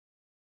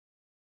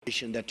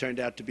that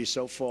turned out to be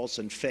so false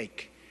and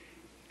fake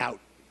out.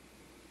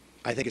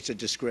 I think it's a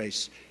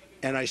disgrace.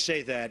 And I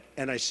say that,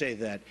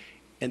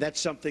 and that's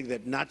something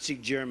that Nazi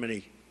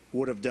Germany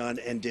would have done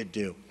and did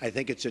do. I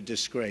think it's a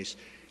disgrace.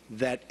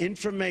 That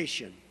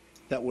information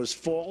that was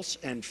false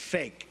and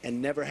fake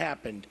and never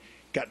happened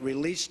got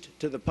released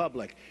to the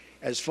public.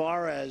 As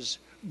far as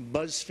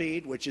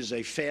BuzzFeed, which is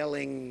a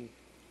failing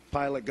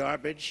pile of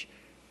garbage,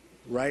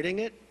 writing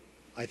it,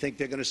 I think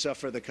they're going to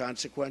suffer the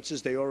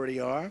consequences. They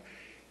already are.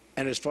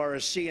 And as far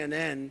as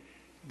CNN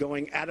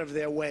going out of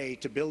their way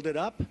to build it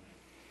up,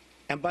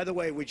 and by the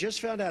way, we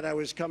just found out I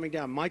was coming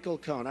down. Michael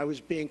Cohen.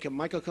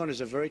 Michael Cohen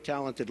is a very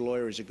talented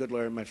lawyer. He's a good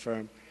lawyer in my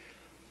firm.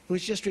 It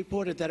was just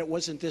reported that it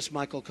wasn't this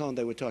Michael Cohen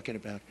they were talking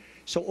about.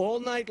 So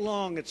all night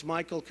long, it's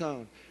Michael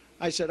Cohen.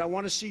 I said, I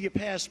want to see your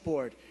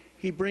passport.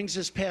 He brings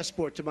his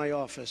passport to my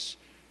office.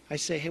 I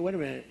say, hey, wait a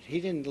minute. He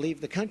didn't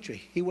leave the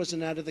country. He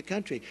wasn't out of the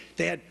country.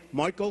 They had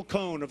Michael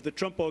Cohen of the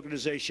Trump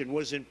Organization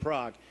was in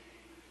Prague.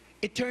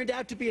 It turned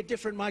out to be a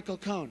different Michael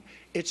Cohen.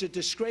 It's a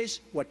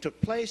disgrace what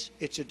took place.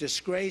 It's a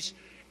disgrace.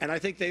 And I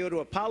think they ought to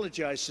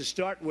apologize to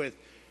start with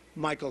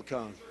Michael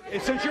Cohen.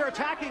 Since you're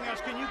attacking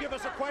us, can you give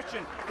us a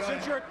question?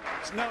 Mr.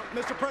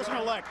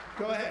 President-elect.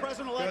 Go ahead. Mr.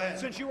 President-elect,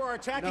 since you are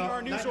attacking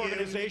our news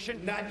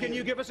organization, can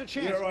you give us a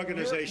chance? Your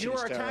organization You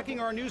are attacking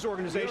our news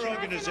organization.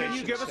 Can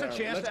you give us a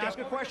chance to ask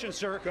a question,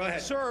 sir? Go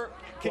ahead. Sir,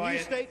 can you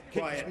state,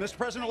 Mr.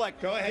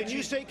 President-elect, go ahead. Can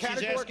you state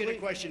categorically? She's asking a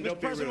question. Don't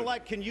be rude. Mr.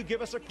 President-elect, can you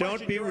give us a question?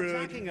 Don't be rude. You're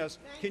attacking us.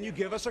 Can you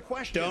give us a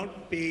question?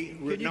 Don't be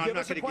rude. Can you give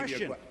us a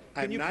question?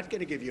 I'm not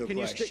going to give you a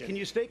question. Can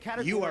you state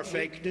categorically? You are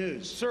fake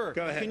news. Sir,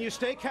 go ahead. Can you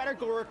state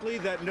categorically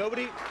that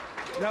nobody...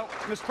 No,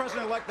 Mr.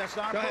 President-elect, that's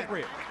not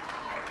appropriate.